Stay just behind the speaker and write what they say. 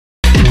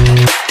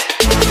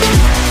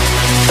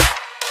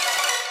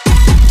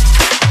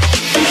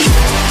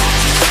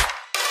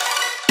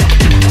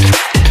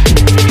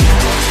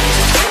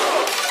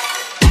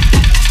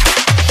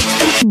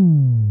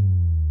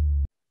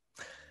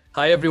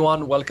Hi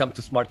everyone, welcome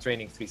to Smart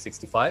Training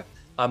 365.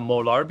 I'm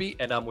Mo Larbi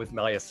and I'm with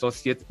my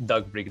associate,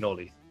 Doug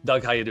Brignoli.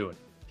 Doug, how you doing?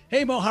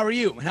 Hey Mo, how are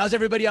you? And how's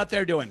everybody out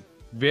there doing?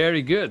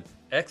 Very good,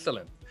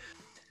 excellent.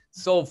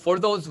 So for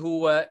those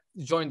who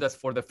joined us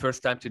for the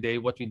first time today,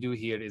 what we do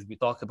here is we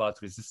talk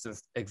about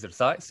resistance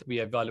exercise. We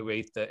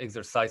evaluate the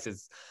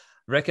exercises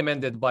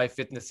recommended by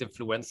fitness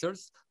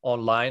influencers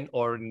online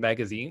or in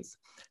magazines.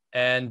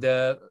 And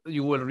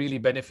you will really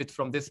benefit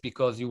from this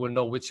because you will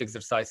know which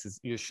exercises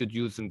you should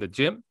use in the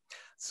gym.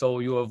 So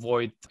you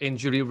avoid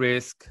injury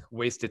risk,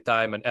 wasted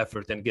time and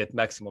effort, and get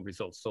maximum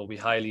results. So we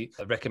highly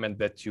recommend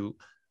that you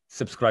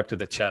subscribe to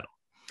the channel.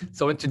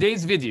 So in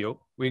today's video,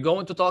 we're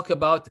going to talk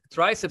about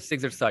triceps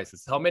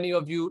exercises. How many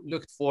of you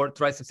looked for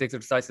triceps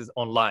exercises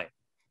online?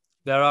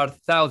 There are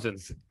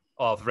thousands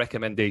of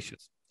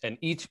recommendations, and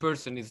each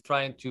person is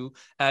trying to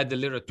add a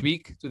little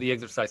tweak to the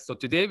exercise. So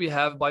today we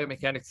have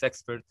biomechanics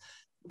expert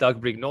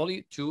Doug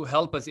Brignoli to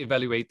help us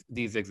evaluate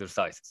these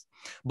exercises.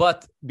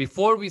 But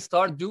before we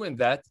start doing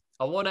that,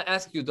 I want to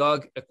ask you,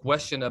 Doug, a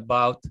question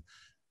about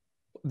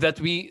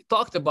that we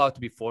talked about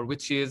before,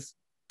 which is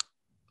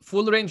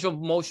full range of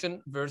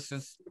motion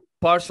versus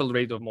partial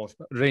range of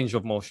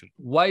motion.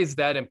 Why is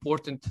that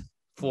important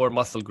for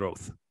muscle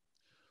growth?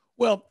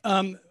 Well,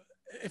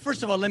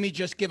 first of all, let me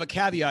just give a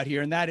caveat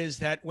here, and that is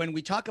that when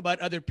we talk about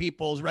other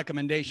people's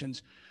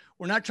recommendations,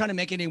 we're not trying to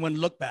make anyone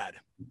look bad.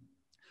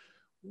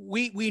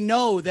 We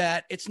know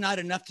that it's not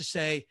enough to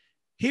say,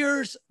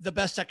 here's the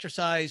best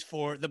exercise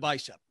for the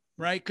bicep,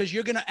 right? Because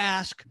you're going to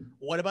ask,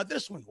 what about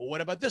this one? Well,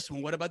 what about this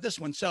one? What about this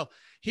one? So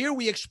here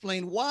we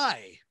explain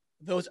why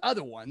those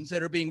other ones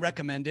that are being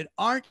recommended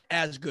aren't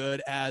as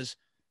good as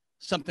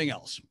something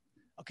else.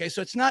 Okay,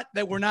 so it's not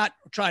that we're not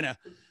trying to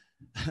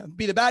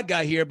be the bad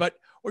guy here, but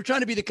we're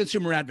trying to be the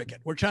consumer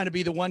advocate. We're trying to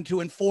be the one to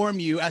inform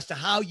you as to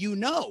how you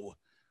know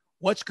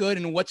what's good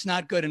and what's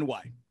not good and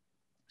why.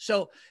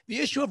 So the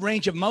issue of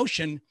range of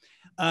motion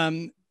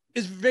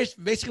is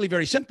basically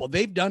very simple.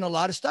 They've done a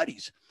lot of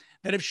studies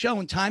that have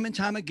shown time and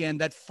time again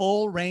that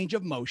full range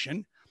of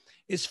motion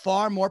is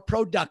far more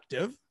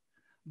productive,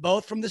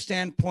 both from the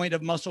standpoint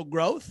of muscle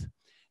growth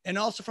and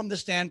also from the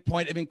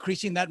standpoint of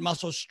increasing that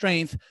muscle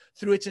strength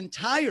through its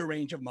entire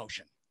range of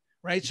motion,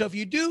 right? So if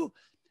you do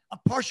a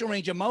partial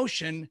range of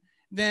motion,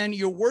 then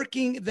you're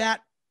working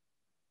that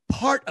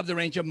part of the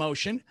range of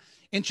motion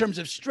in terms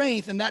of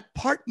strength, and that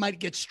part might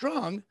get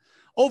strong.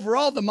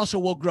 Overall, the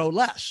muscle will grow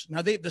less.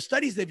 Now, the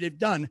studies that they've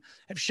done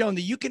have shown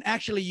that you can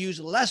actually use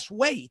less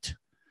weight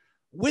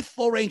with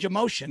full range of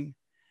motion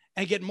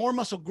and get more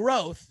muscle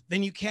growth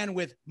than you can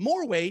with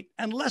more weight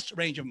and less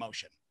range of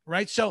motion,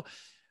 right? So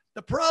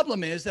the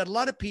problem is that a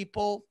lot of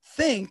people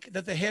think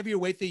that the heavier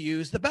weight they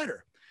use, the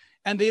better.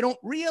 And they don't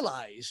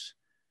realize,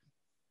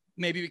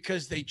 maybe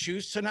because they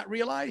choose to not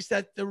realize,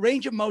 that the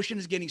range of motion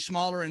is getting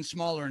smaller and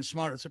smaller and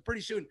smaller. So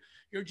pretty soon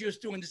you're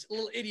just doing this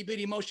little itty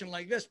bitty motion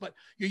like this, but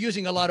you're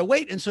using a lot of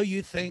weight. And so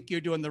you think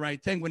you're doing the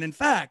right thing, when in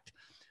fact,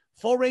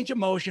 full range of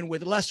motion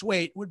with less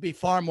weight would be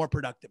far more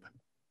productive.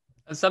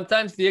 And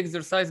sometimes the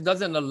exercise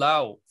doesn't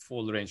allow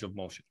full range of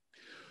motion.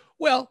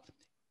 Well,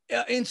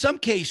 in some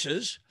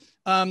cases,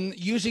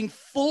 using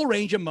full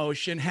range of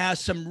motion has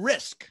some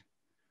risk,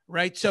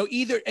 right? So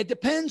either it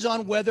depends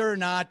on whether or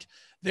not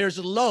there's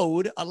a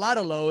lot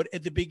of load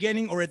at the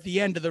beginning or at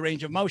the end of the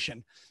range of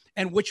motion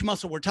and which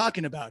muscle we're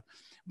talking about.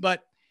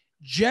 But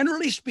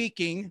generally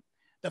speaking,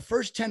 the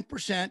first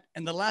 10%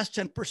 and the last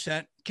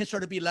 10% can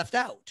sort of be left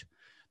out.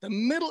 The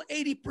middle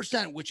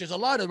 80%, which is a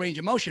lot of range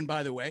of motion,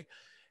 by the way,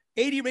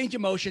 80 range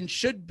of motion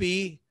should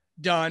be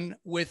done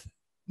with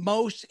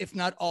most, if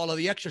not all, of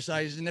the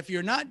exercises. And if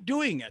you're not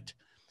doing it,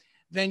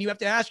 then you have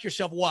to ask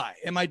yourself, why?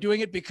 Am I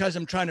doing it because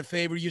I'm trying to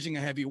favor using a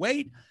heavy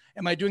weight?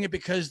 Am I doing it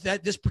because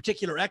this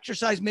particular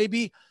exercise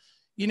maybe,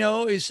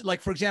 is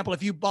like, for example,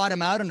 if you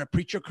bottom out on a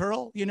preacher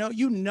curl,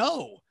 you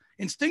know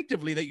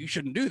instinctively that you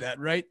shouldn't do that,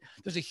 right?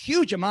 There's a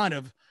huge amount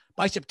of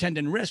bicep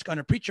tendon risk on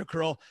a preacher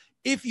curl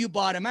if you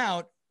bottom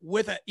out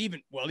with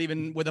even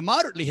with a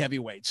moderately heavy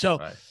weight. So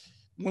right.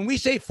 When we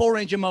say full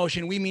range of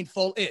motion, we mean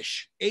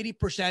full-ish,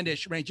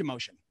 80%-ish range of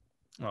motion.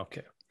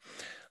 Okay.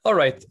 All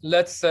right.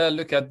 Let's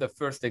look at the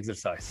first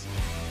exercise.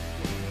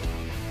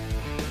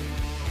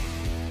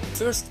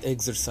 First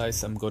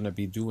exercise, I'm going to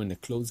be doing a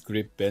close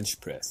grip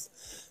bench press.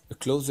 A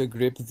closer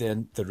grip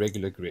than the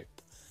regular grip.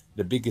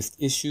 The biggest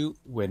issue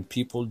when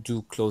people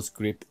do close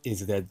grip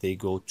is that they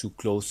go too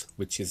close,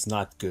 which is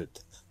not good,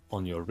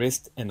 on your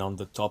wrist and on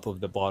the top of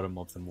the bottom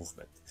of the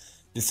movement.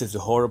 This is a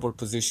horrible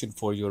position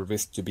for your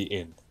wrist to be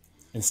in.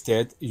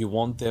 Instead, you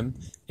want them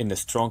in a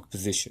strong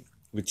position,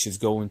 which is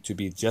going to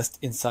be just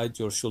inside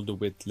your shoulder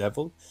width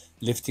level,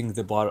 lifting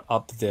the bar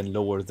up, then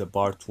lower the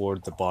bar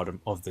toward the bottom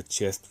of the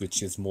chest,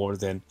 which is more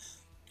than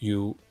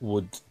you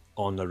would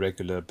on a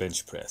regular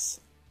bench press.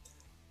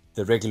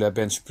 The regular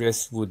bench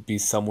press would be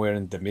somewhere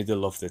in the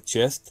middle of the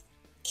chest.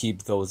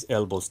 Keep those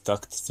elbows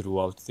tucked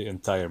throughout the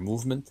entire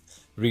movement,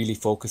 really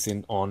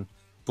focusing on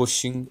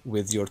pushing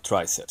with your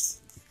triceps.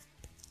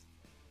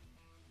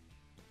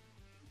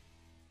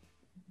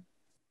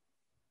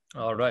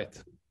 All right.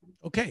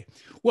 Okay.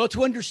 Well,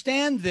 to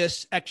understand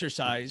this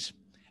exercise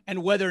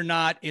and whether or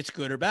not it's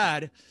good or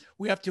bad,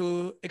 we have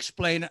to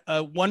explain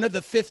one of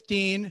the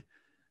 15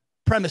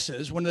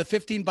 premises, one of the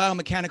 15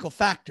 biomechanical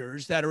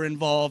factors that are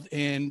involved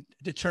in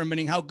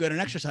determining how good an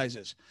exercise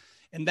is.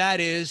 And that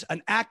is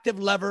an active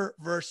lever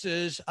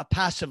versus a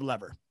passive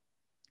lever.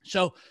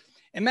 So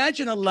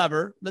imagine a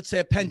lever, let's say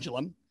a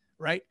pendulum,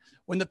 right?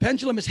 When the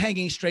pendulum is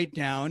hanging straight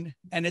down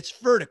and it's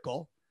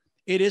vertical,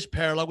 it is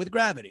parallel with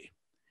gravity.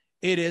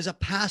 It is a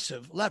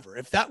passive lever.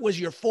 If that was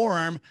your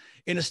forearm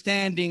in a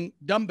standing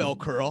dumbbell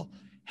curl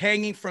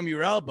hanging from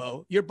your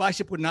elbow, your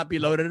bicep would not be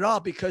loaded at all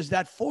because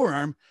that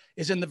forearm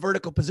is in the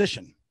vertical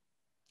position.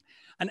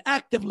 An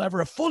active lever,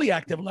 a fully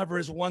active lever,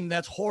 is one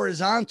that's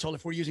horizontal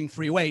if we're using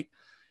free weight.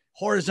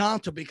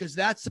 Horizontal because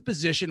that's the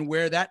position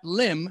where that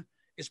limb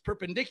is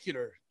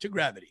perpendicular to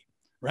gravity,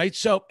 right?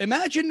 So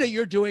imagine that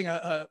you're doing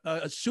a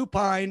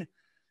supine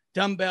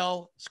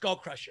dumbbell skull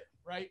crusher,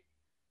 right?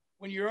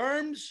 When your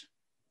arms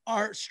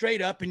are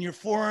straight up and your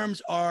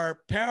forearms are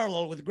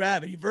parallel with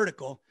gravity,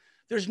 vertical,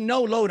 there's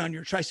no load on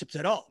your triceps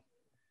at all.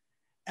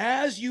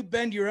 As you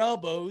bend your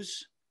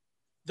elbows,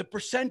 the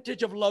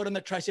percentage of load on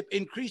the tricep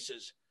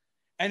increases,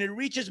 and it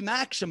reaches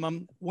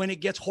maximum when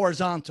it gets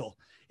horizontal.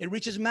 It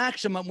reaches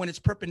maximum when it's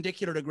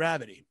perpendicular to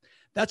gravity.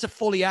 That's a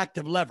fully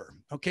active lever.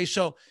 Okay,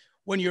 so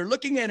when you're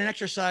looking at an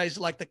exercise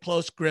like the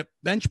close grip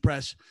bench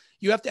press,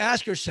 you have to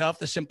ask yourself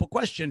the simple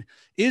question: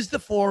 is the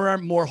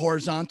forearm more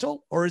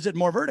horizontal or is it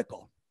more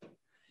vertical?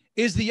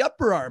 Is the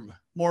upper arm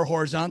more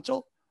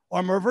horizontal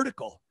or more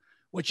vertical?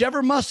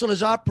 Whichever muscle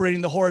is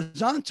operating the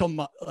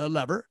horizontal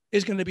lever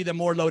is going to be the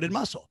more loaded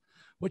muscle.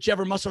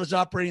 Whichever muscle is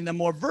operating the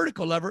more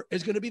vertical lever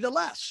is going to be the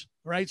less,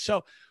 right?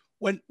 So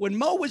when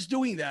Mo was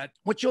doing that,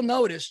 what you'll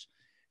notice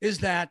is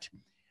that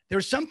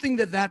there's something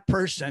that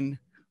person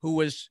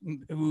who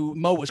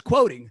Mo was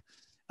quoting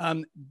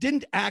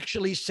didn't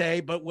actually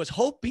say, but was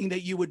hoping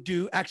that you would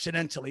do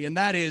accidentally. And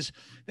that is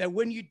that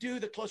when you do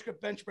the close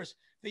grip bench press,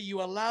 that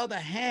you allow the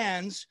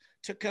hands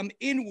to come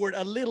inward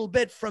a little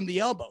bit from the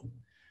elbow.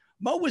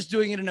 Mo was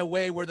doing it in a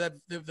way where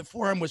the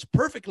forearm was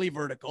perfectly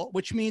vertical,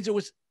 which means it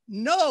was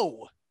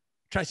no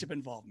tricep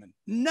involvement,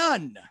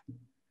 none.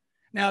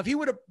 Now, if he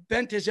would have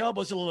bent his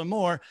elbows a little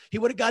more, he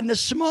would have gotten a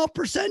small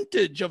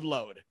percentage of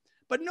load,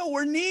 but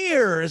nowhere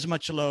near as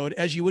much load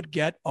as you would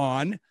get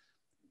on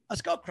a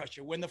skull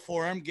crusher when the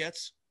forearm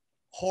gets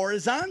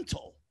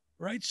horizontal,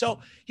 right? So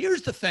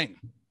here's the thing.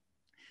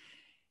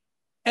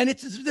 And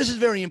this is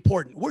very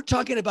important. We're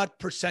talking about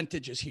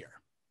percentages here.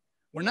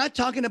 We're not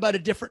talking about a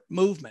different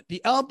movement.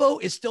 The elbow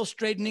is still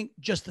straightening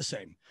just the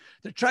same.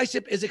 The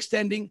tricep is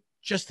extending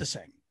just the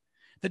same.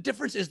 The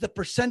difference is the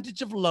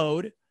percentage of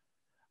load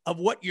of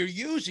what you're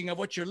using, of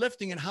what you're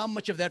lifting, and how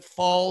much of that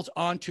falls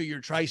onto your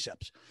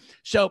triceps.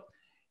 So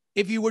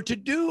if you were to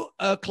do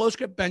a close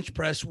grip bench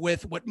press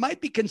with what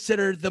might be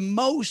considered the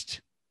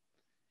most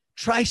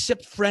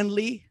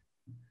tricep-friendly,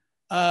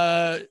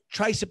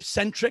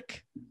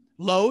 tricep-centric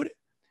load,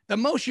 the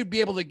most you'd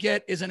be able to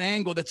get is an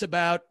angle that's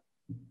about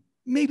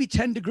maybe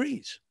 10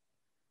 degrees,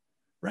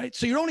 right?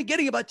 So you're only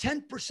getting about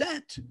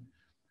 10%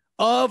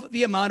 of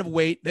the amount of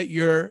weight that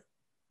you're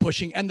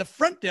pushing. And the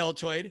front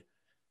deltoid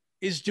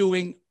is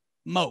doing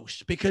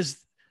most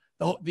because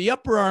the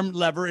upper arm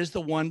lever is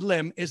the one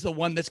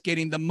that's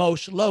getting the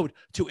most load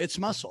to its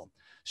muscle.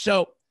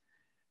 So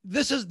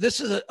this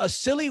is a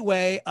silly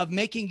way of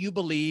making you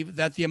believe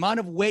that the amount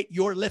of weight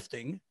you're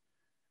lifting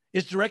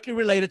is directly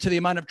related to the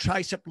amount of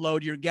tricep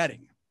load you're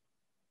getting.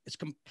 It's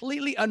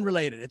completely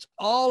unrelated. It's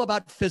all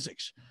about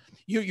physics.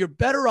 You're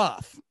better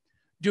off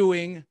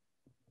doing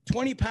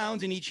 20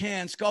 pounds in each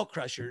hand skull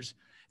crushers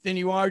than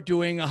you are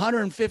doing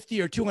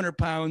 150 or 200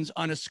 pounds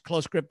on a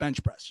close grip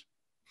bench press.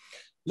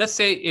 Let's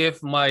say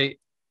if my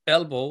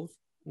elbows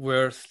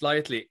were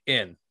slightly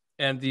in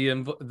and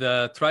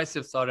the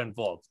triceps are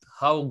involved,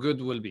 how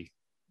good will be?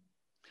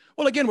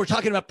 Well, again, we're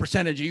talking about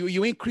percentage.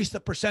 You increase the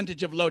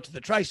percentage of load to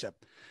the tricep,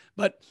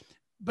 but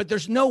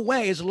there's no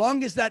way, as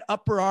long as that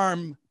upper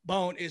arm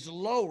bone is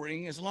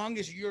lowering, as long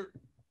as you're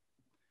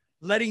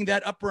letting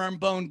that upper arm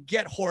bone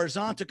get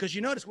horizontal, because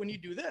you notice when you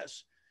do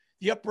this,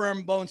 the upper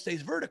arm bone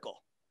stays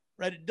vertical,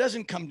 right? It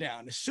doesn't come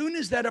down. As soon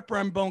as that upper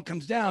arm bone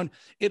comes down,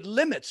 it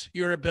limits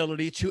your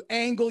ability to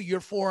angle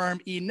your forearm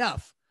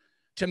enough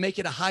to make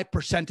it a high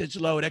percentage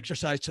load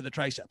exercise to the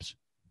triceps.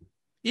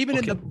 Even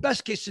in the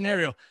best case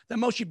scenario, the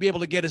most you'd be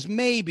able to get is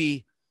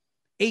maybe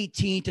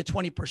 18 to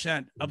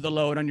 20% of the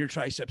load on your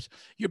triceps.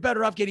 You're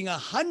better off getting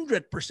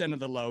 100% of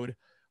the load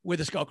with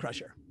a skull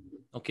crusher.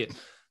 Okay.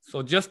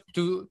 So just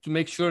to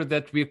make sure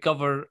that we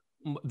cover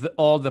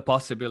all the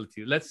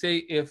possibilities, let's say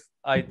if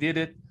I did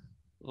it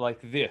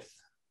like this,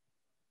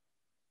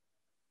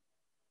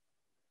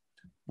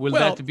 will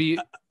that be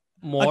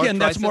more? Again,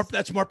 that's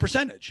more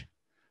percentage.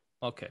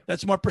 Okay.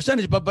 That's more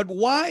percentage. But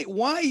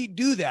why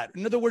do that?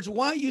 In other words,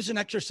 why use an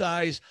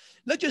exercise?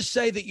 Let's just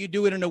say that you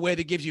do it in a way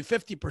that gives you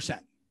 50%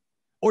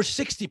 or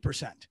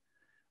 60%.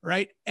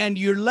 Right? And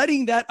you're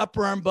letting that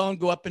upper arm bone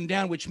go up and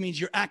down, which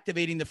means you're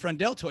activating the front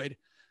deltoid.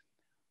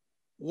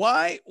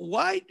 Why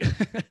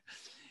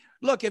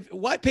look,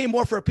 why pay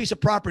more for a piece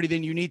of property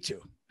than you need to,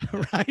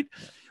 right?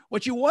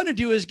 What you want to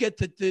do is get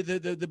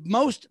the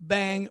most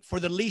bang for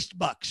the least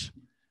bucks,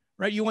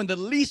 right? You want the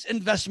least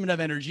investment of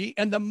energy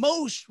and the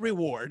most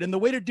reward. And the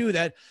way to do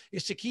that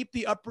is to keep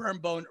the upper arm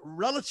bone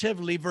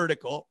relatively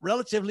vertical,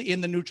 relatively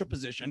in the neutral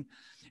position,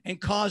 and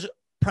cause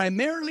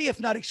primarily, if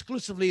not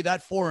exclusively,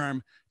 that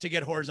forearm to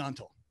get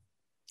horizontal.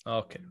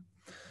 Okay.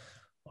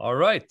 All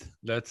right.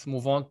 Let's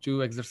move on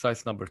to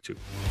exercise number 2.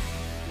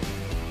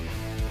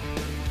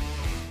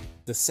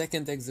 The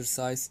second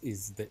exercise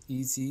is the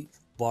easy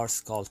bar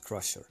skull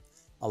crusher.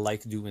 I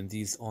like doing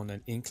these on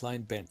an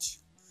incline bench.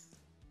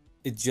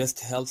 It just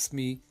helps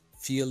me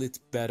feel it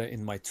better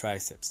in my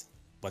triceps.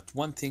 But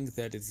one thing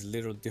that is a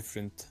little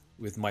different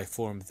with my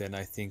form than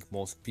I think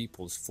most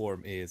people's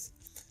form is,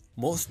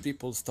 most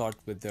people start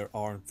with their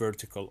arm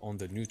vertical on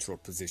the neutral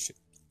position.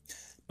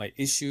 My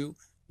issue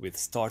with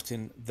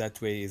starting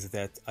that way is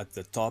that at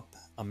the top,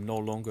 I'm no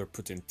longer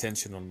putting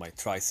tension on my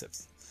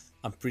triceps.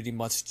 I'm pretty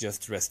much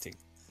just resting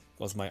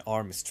because my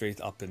arm is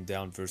straight up and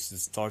down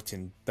versus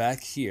starting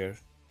back here.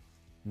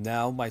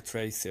 Now my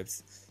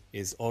triceps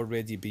is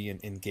already being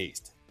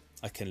engaged.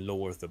 I can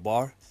lower the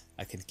bar,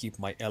 I can keep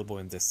my elbow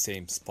in the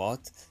same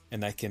spot,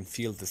 and I can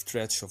feel the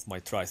stretch of my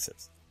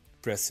triceps,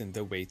 pressing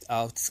the weight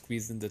out,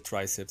 squeezing the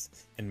triceps,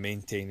 and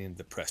maintaining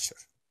the pressure.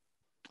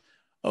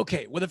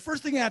 Okay, well, the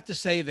first thing I have to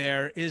say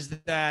there is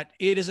that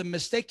it is a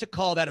mistake to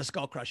call that a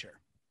skull crusher.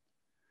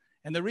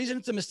 And the reason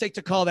it's a mistake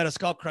to call that a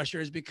skull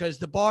crusher is because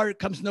the bar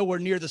comes nowhere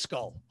near the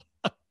skull.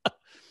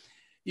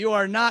 You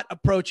are not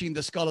approaching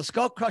the skull. A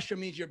skull crusher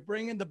means you're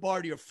bringing the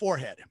bar to your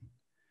forehead.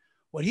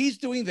 What he's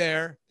doing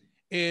there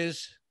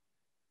is,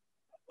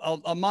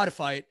 I'll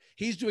modify it.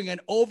 He's doing an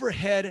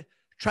overhead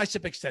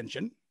tricep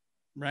extension,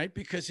 right?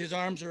 Because his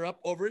arms are up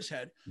over his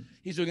head.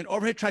 He's doing an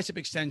overhead tricep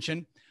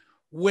extension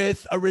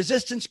with a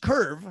resistance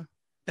curve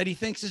that he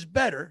thinks is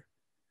better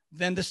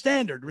than the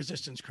standard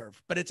resistance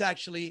curve, but it's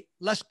actually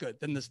less good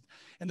than this.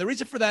 And the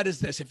reason for that is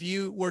this: if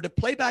you were to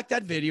play back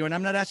that video, and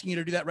I'm not asking you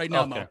to do that right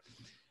now, Okay.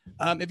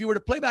 Mo, if you were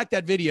to play back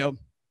that video,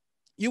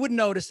 you would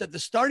notice that the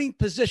starting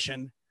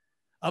position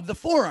of the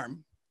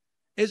forearm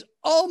is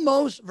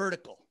almost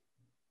vertical.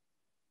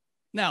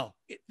 Now,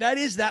 that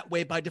is that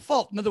way by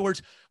default. In other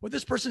words, what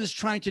this person is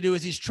trying to do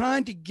is he's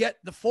trying to get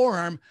the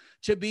forearm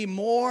to be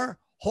more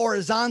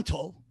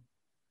horizontal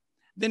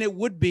than it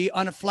would be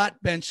on a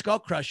flat bench skull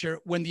crusher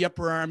when the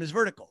upper arm is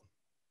vertical.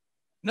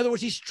 In other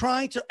words, he's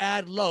trying to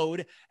add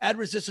load, add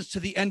resistance to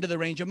the end of the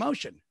range of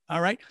motion.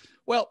 All right.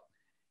 Well,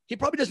 he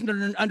probably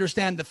doesn't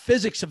understand the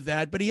physics of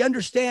that, but he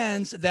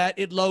understands that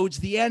it loads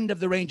the end of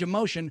the range of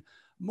motion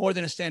more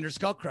than a standard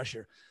skull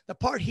crusher. The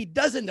part he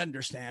doesn't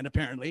understand,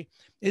 apparently,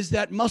 is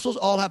that muscles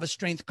all have a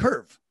strength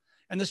curve.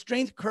 And the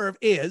strength curve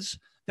is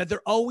that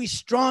they're always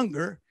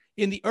stronger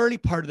in the early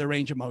part of the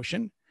range of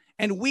motion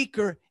and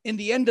weaker in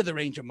the end of the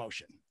range of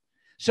motion.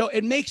 So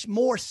it makes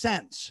more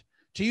sense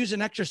to use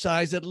an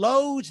exercise that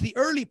loads the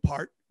early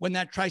part when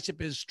that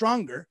tricep is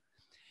stronger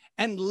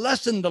and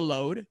lessen the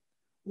load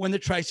when the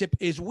tricep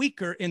is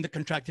weaker in the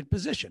contracted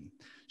position.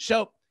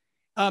 So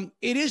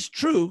it is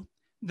true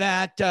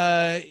that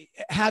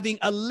having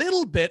a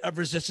little bit of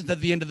resistance at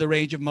the end of the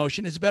range of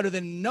motion is better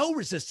than no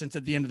resistance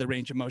at the end of the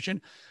range of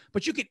motion,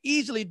 but you could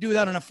easily do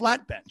that on a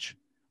flat bench.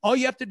 All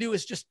you have to do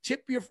is just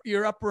tip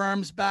your upper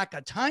arms back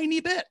a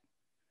tiny bit,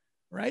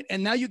 right?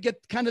 And now you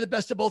get kind of the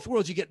best of both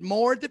worlds. You get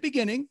more at the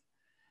beginning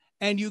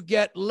and you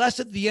get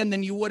less at the end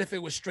than you would if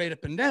it was straight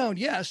up and down,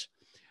 yes,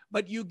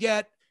 but you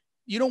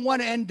don't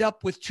want to end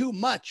up with too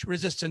much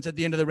resistance at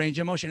the end of the range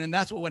of motion. And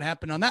that's what would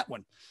happen on that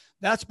one.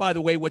 That's, by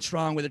the way, what's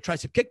wrong with a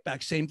tricep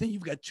kickback. Same thing.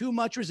 You've got too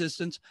much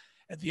resistance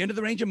at the end of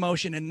the range of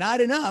motion and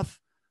not enough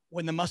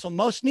when the muscle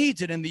most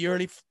needs it in the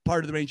early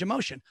part of the range of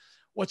motion.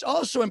 What's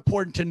also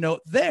important to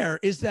note there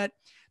is that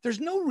there's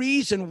no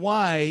reason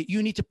why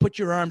you need to put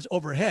your arms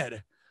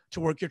overhead to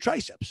work your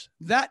triceps.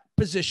 That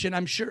position,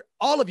 I'm sure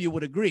all of you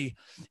would agree,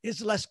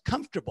 is less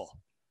comfortable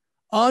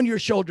on your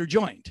shoulder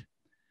joint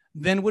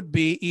than would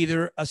be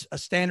either a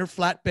standard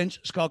flat bench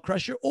skull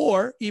crusher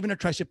or even a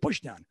tricep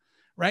pushdown,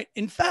 right?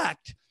 In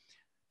fact,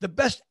 the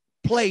best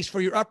place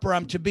for your upper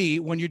arm to be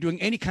when you're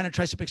doing any kind of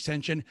tricep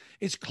extension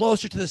is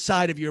closer to the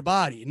side of your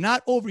body,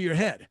 not over your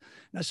head.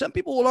 Now, some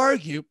people will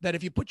argue that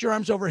if you put your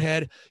arms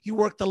overhead, you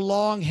work the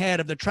long head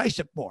of the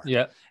tricep more.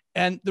 Yeah.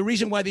 And the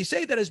reason why they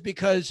say that is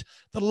because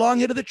the long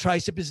head of the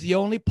tricep is the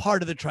only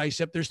part of the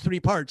tricep. There's three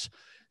parts.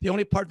 The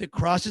only part that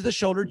crosses the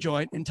shoulder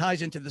joint and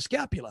ties into the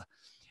scapula.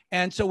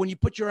 And so when you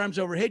put your arms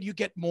overhead, you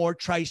get more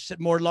tricep,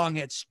 more long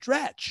head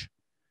stretch.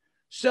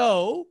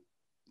 So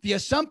the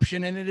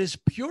assumption, and it is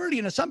purely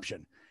an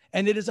assumption,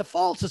 and it is a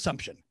false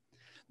assumption,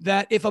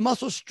 that if a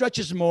muscle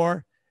stretches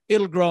more,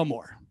 it'll grow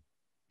more.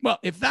 Well,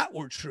 if that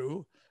were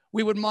true,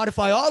 we would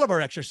modify all of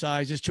our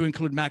exercises to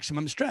include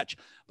maximum stretch.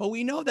 But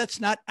we know that's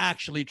not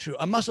actually true.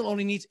 A muscle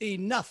only needs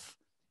enough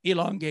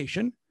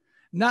elongation,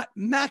 not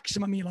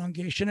maximum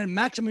elongation. And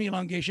maximum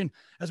elongation,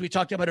 as we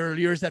talked about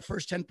earlier, is that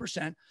first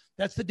 10%.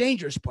 That's the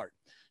dangerous part.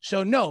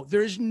 So no,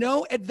 there is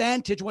no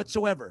advantage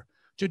whatsoever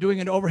to doing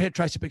an overhead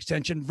tricep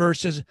extension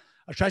versus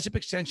a tricep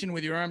extension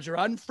with your arms are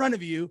out in front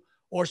of you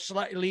or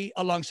slightly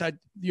alongside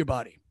your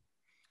body.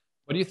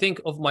 What do you think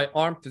of my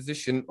arm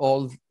position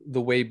all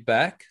the way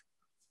back?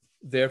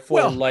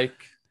 Therefore, like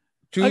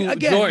two again,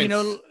 joints. you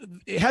know,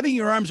 having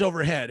your arms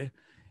overhead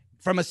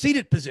from a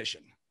seated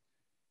position,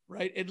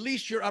 right? At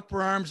least your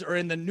upper arms are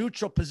in the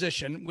neutral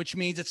position, which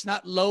means it's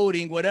not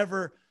loading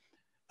whatever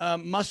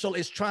muscle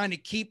is trying to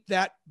keep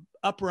that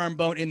upper arm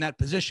bone in that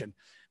position.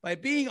 By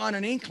being on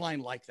an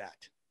incline like that,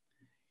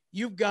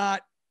 you've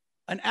got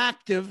an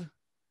active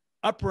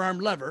upper arm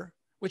lever,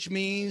 which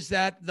means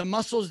that the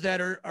muscles that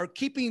are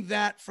keeping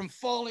that from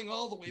falling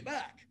all the way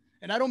back,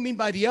 and I don't mean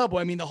by the elbow,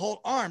 I mean the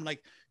whole arm,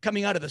 like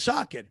coming out of the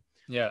socket,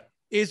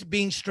 is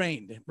being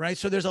strained, right?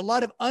 So there's a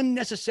lot of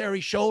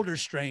unnecessary shoulder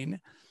strain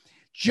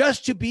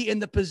just to be in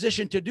the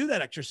position to do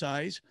that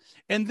exercise,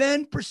 and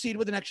then proceed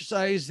with an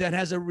exercise that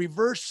has a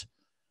reverse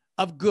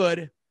of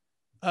good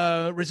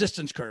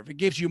resistance curve. It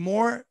gives you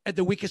more at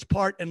the weakest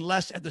part and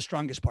less at the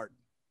strongest part.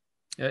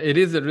 It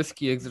is a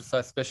risky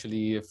exercise,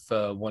 especially if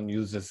one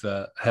uses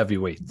heavy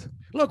weight.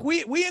 Look,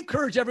 we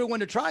encourage everyone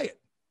to try it.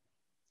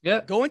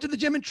 Yeah. Go into the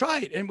gym and try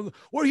it. And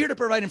we're here to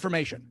provide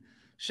information.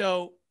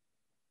 So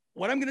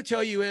what I'm going to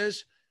tell you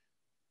is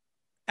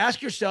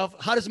ask yourself,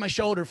 how does my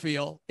shoulder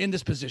feel in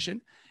this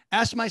position?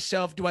 Ask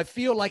myself, do I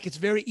feel like it's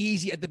very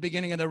easy at the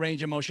beginning of the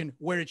range of motion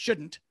where it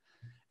shouldn't?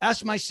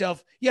 Ask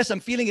myself, yes, I'm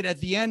feeling it at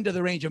the end of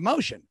the range of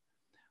motion,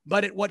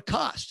 but at what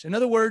cost? In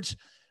other words,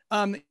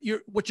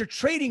 what you're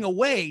trading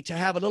away to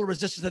have a little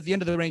resistance at the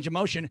end of the range of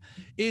motion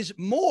is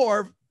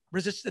more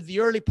resistance at the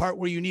early part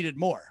where you need it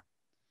more.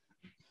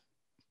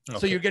 Okay.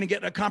 So you're going to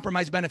get a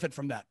compromised benefit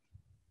from that.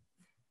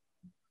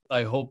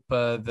 I hope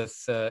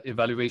this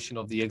evaluation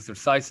of the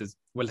exercises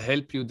will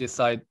help you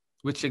decide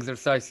which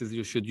exercises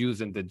you should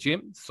use in the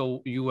gym,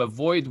 so you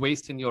avoid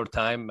wasting your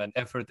time and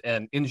effort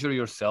and injure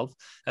yourself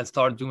and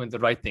start doing the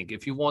right thing.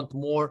 If you want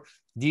more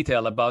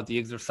detail about the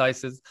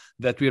exercises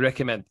that we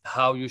recommend,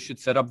 how you should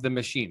set up the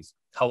machines,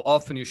 how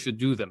often you should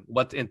do them,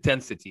 what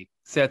intensity,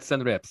 sets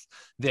and reps,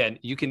 then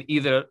you can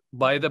either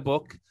buy the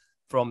book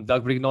from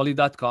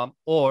dougbrignoli.com,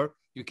 or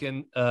you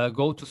can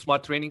go to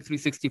Smart Training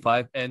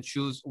 365 and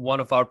choose one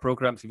of our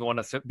programs. If you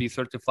want to be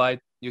certified,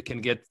 you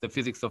can get the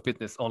Physics of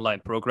Fitness online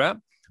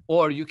program,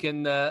 or you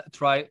can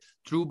try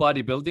True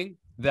Bodybuilding.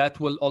 That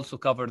will also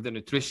cover the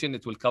nutrition.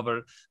 It will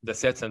cover the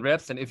sets and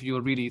reps. And if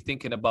you're really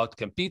thinking about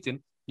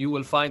competing, you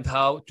will find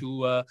how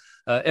to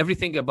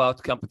everything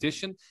about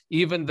competition,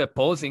 even the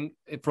posing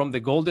from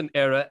the golden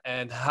era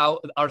and how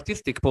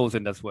artistic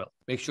posing as well.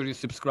 Make sure you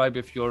subscribe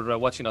if you're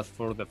watching us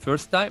for the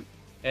first time.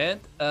 And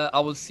I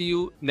will see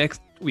you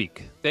next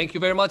week. Thank you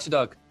very much,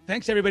 Doug.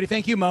 Thanks, everybody.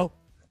 Thank you, Mo.